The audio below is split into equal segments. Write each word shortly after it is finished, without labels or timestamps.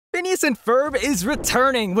Phineas and Ferb is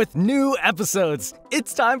returning with new episodes.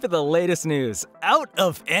 It's time for the latest news out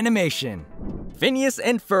of animation. Phineas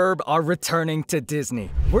and Ferb are returning to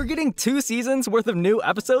Disney. We're getting 2 seasons worth of new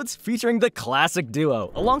episodes featuring the classic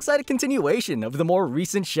duo, alongside a continuation of the more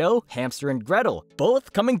recent show, Hamster and Gretel,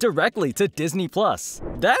 both coming directly to Disney+.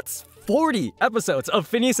 That's 40 episodes of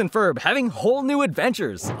Phineas and Ferb having whole new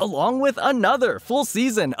adventures, along with another full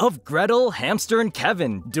season of Gretel, Hamster, and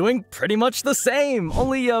Kevin doing pretty much the same,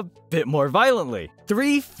 only a bit more violently.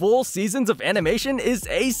 3 full seasons of animation is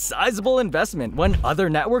a sizable investment when other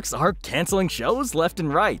networks are canceling shows left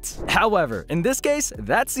and right. However, in this case,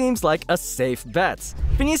 that seems like a safe bet.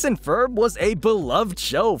 Phineas and Ferb was a beloved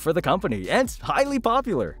show for the company and highly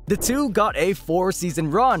popular. The two got a 4-season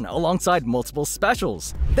run alongside multiple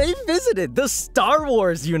specials. They visited the Star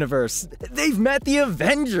Wars universe. They've met the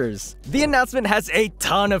Avengers. The announcement has a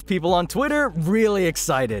ton of people on Twitter really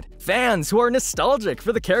excited. Fans who are nostalgic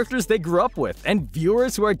for the characters they grew up with, and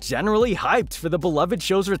viewers who are generally hyped for the beloved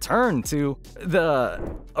show's return to the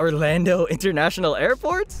Orlando International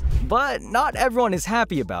Airport? But not everyone is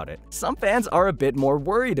happy about it. Some fans are a bit more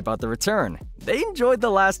worried about the return. They enjoyed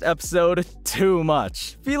the last episode too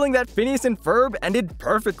much, feeling that Phineas and Ferb ended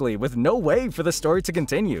perfectly with no way for the story to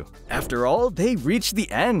continue. After all, they reached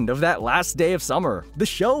the end of that last day of summer. The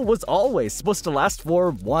show was always supposed to last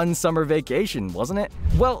for 1 summer vacation, wasn't it?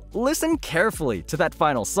 Well, listen carefully to that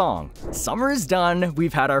final song. Summer is done,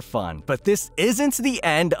 we've had our fun, but this isn't the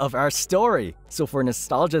end of our story. So for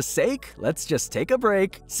nostalgia's sake, let's just take a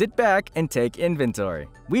break, sit back, and take inventory.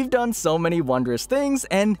 We've done so many wondrous things,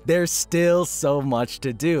 and there's still so much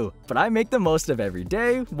to do, but I make the most of every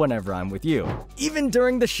day whenever I'm with you. Even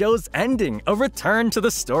during the show's ending, a return to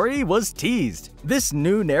the story was teased. This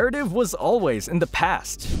new narrative was always in the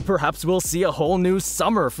past. Perhaps we'll see a whole new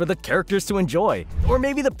summer for the characters to enjoy, or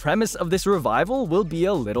maybe the premise of this revival will be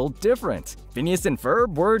a little different. Phineas and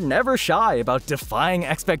Ferb were never shy about defying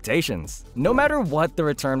expectations. No matter what the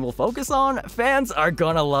return will focus on, fans are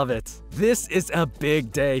gonna love it. This is a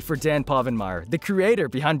big day for Dan Povenmire, the creator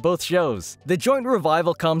behind both shows. The joint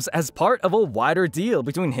revival comes as part of a wider deal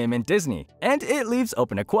between him and Disney, and it leaves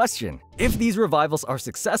open a question. If these revivals are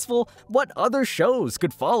successful, what other shows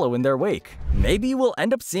could follow in their wake? Maybe we'll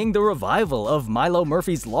end up seeing the revival of Milo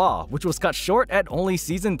Murphy's Law, which was cut short at only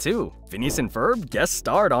season 2. Phineas and Ferb guest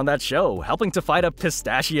starred on that show, helping to fight a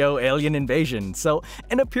pistachio alien invasion, so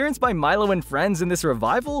an appearance by Milo and friends in this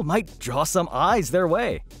revival might draw some eyes their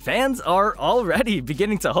way. Fans are already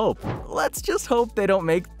beginning to hope. Let's just hope they don't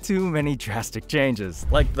make too many drastic changes,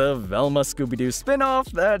 like the Velma Scooby-Doo spin-off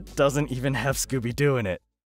that doesn't even have Scooby-Doo in it.